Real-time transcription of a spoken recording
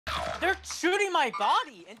They're shooting my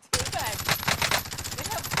body and teabagging. They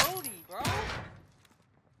have Cody, bro.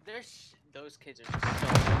 Those kids are just so.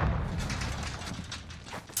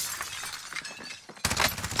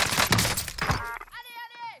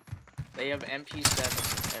 They have MP7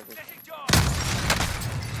 and everything.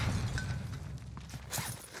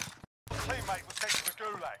 Teammate was sent to the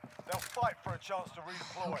gulag. They'll fight for a chance to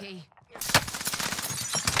redeploy. Okay.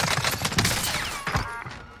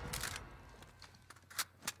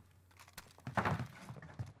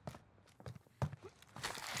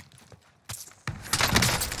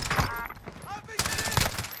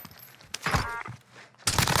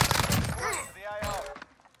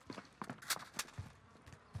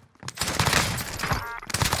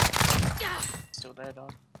 Still there,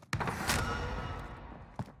 dog.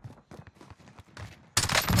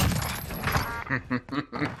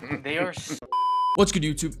 They are so. What's good,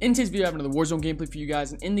 YouTube? In today's video I have another Warzone gameplay for you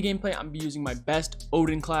guys, and in the gameplay I'm gonna be using my best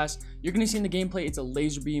Odin class. You're gonna see in the gameplay it's a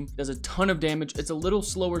laser beam, does a ton of damage, it's a little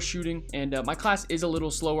slower shooting, and my class is a little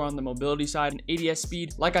slower on the mobility side and ADS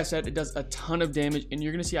speed. Like I said, it does a ton of damage, and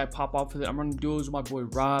you're gonna see I pop off with it. I'm running duos with my boy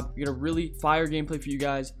Rob. We got a really fire gameplay for you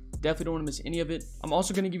guys. Definitely don't want to miss any of it. I'm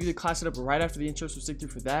also going to give you the class setup right after the intro, so stick through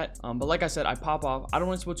for that. But like I said, I pop off. I don't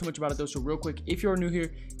want to spoil too much about it though, so real quick, if you're new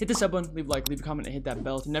here, hit the sub button, leave a like, leave a comment, and hit that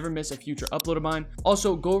bell to never miss a future upload of mine.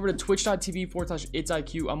 Also, go over to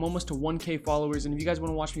twitch.tv/itsEyeQew. I'm almost to 1K followers, and if you guys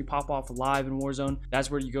want to watch me pop off live in Warzone,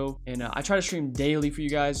 that's where you go. And I try to stream daily for you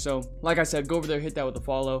guys, so like I said, go over there, hit that with a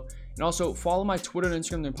follow. And also follow my Twitter and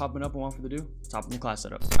Instagram. They're popping up. And without further ado, let's hop in the class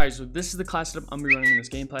setup. All right, so this is the class setup I'm gonna be running in this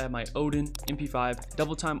gameplay. I have my Odin, MP5,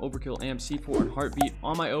 Double Time, Overkill, AM, C4, and Heartbeat.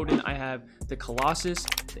 On my Odin, I have the Colossus,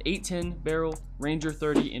 the 810 barrel, Ranger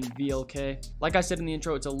 30, and VLK. Like I said in the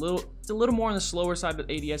intro, it's a little more on the slower side with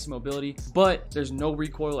ADS and mobility, but there's no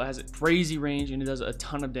recoil. It has a crazy range and it does a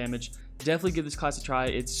ton of damage. Definitely give this class a try.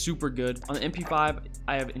 It's super good. On the MP5,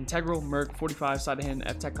 I have Integral, Merc, 45, side of hand,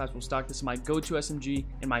 F-Tech class full stock. This is my go-to SMG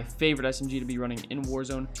and my favorite SMG to be running in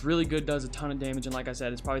Warzone. It's really good, does a ton of damage, and like I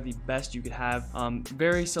said, it's probably the best you could have.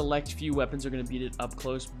 Very select few weapons are going to beat it up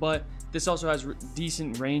close, but this also has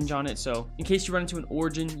decent range on it, so in case you run into an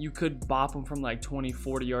Origin, you could bop them from like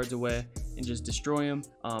 20-40 yards away and just destroy them,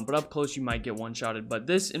 but up close you might get one-shotted. But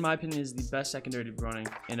this, in my opinion, is the best secondary to be running,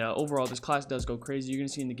 and overall this class does go crazy. You're going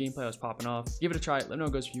to see in the gameplay I was popping off. Give it a try, let me know how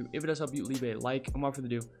it goes for you. If it does help you, leave a like. And without further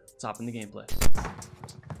ado, let's hop in the gameplay.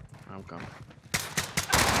 I'm coming.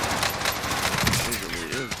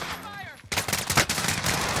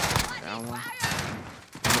 Down one.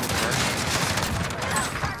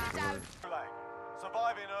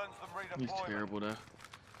 Surviving earns them redeployment. He's terrible though.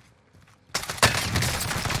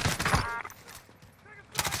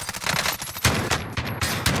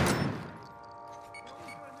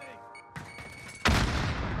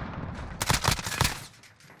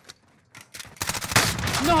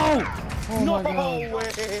 No! Oh no my God.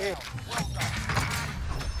 way!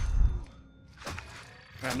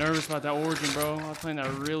 Got nervous about that Origin, bro. I was playing that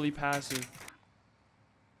really passive.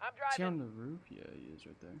 I'm Is he driving. on the roof? Yeah, he is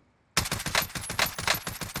right there.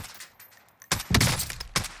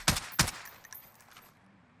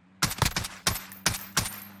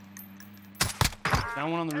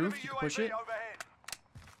 Down one on the roof. You can push it.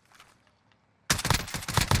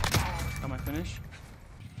 Got my finish.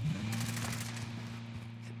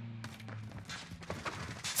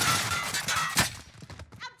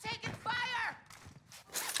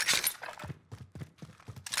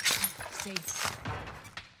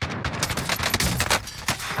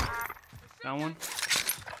 Down one.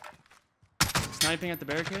 Sniping at the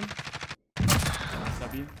barricade.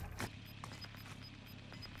 W.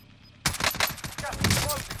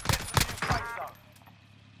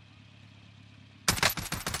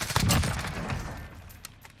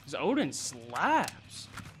 This Odin slaps.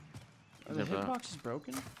 Are the hitboxes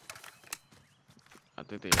broken? I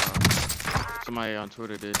think they are. Somebody on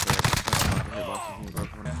Twitter did say the hitboxes were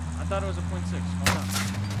broken. I thought it was a .6. Hold on.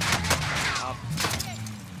 Up.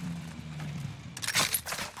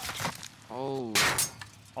 Oh.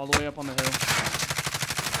 All the way up on the hill.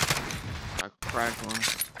 I cracked one.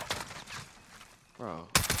 Bro.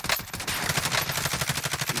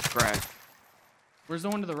 He's cracked. Where's the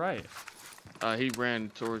one to the right? He ran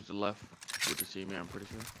towards the left with the C man, I'm pretty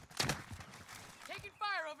sure. Taking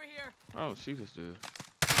fire over here. Oh, see this dude.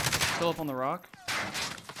 Still up on the rock.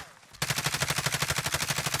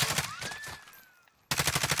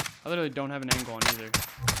 I literally don't have an angle on either.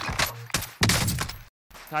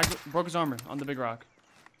 Broke his armor on the big rock.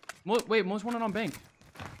 Wait, most wanted on bank.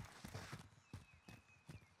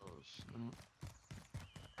 Oh, snap.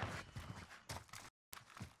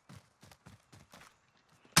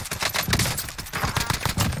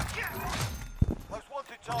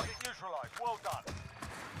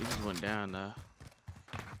 He just went down now.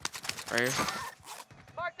 Right here.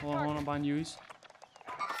 Hold on, behind you.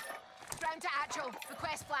 Ground to actual.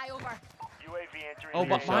 Request flyover. UAV entering. Oh,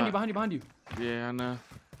 the behind you. Yeah, I know.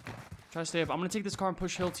 Try to stay up. I'm gonna take this car and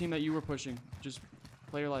push hill team that you were pushing. Just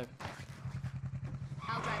play your life.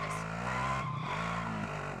 I'll drive us.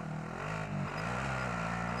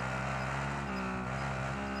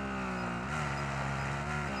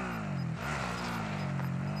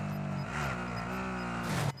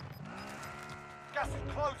 Gas is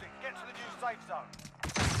closing. Get to the new safe zone.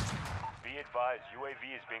 Be advised, UAV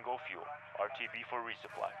is bingo fuel. RTB for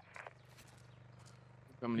resupply.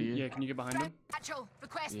 Coming to you. Yeah, can you get behind him? Actual.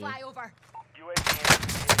 Request Yeah. flyover. UAV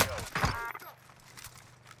entering the AO.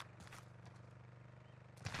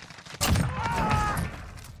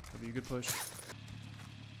 That'd be a good push.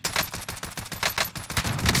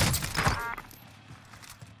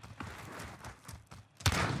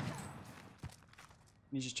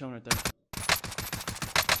 He's just chilling right there.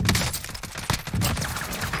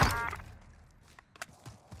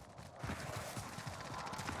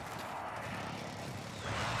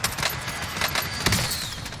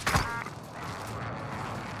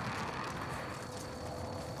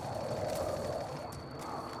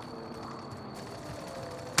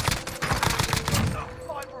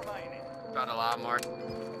 Got a lot more.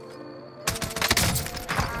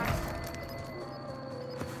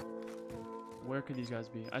 Where could these guys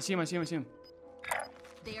be? I see him.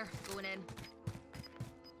 There, going in.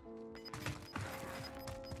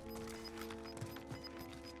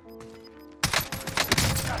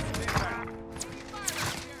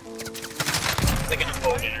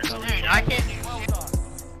 Dude, I can't.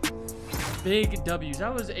 Big W's.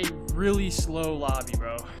 That was a really slow lobby,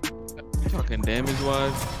 bro. You talking damage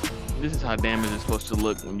wise? This is how damage is supposed to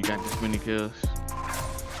look when you got this many kills.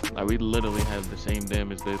 Like we literally have the same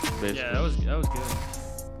damage basically. Yeah, that was good.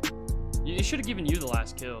 It should have given you the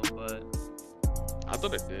last kill, but I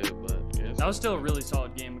thought it did, but yeah. that was still a really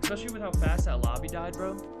solid game, especially with how fast that lobby died,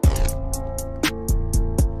 bro.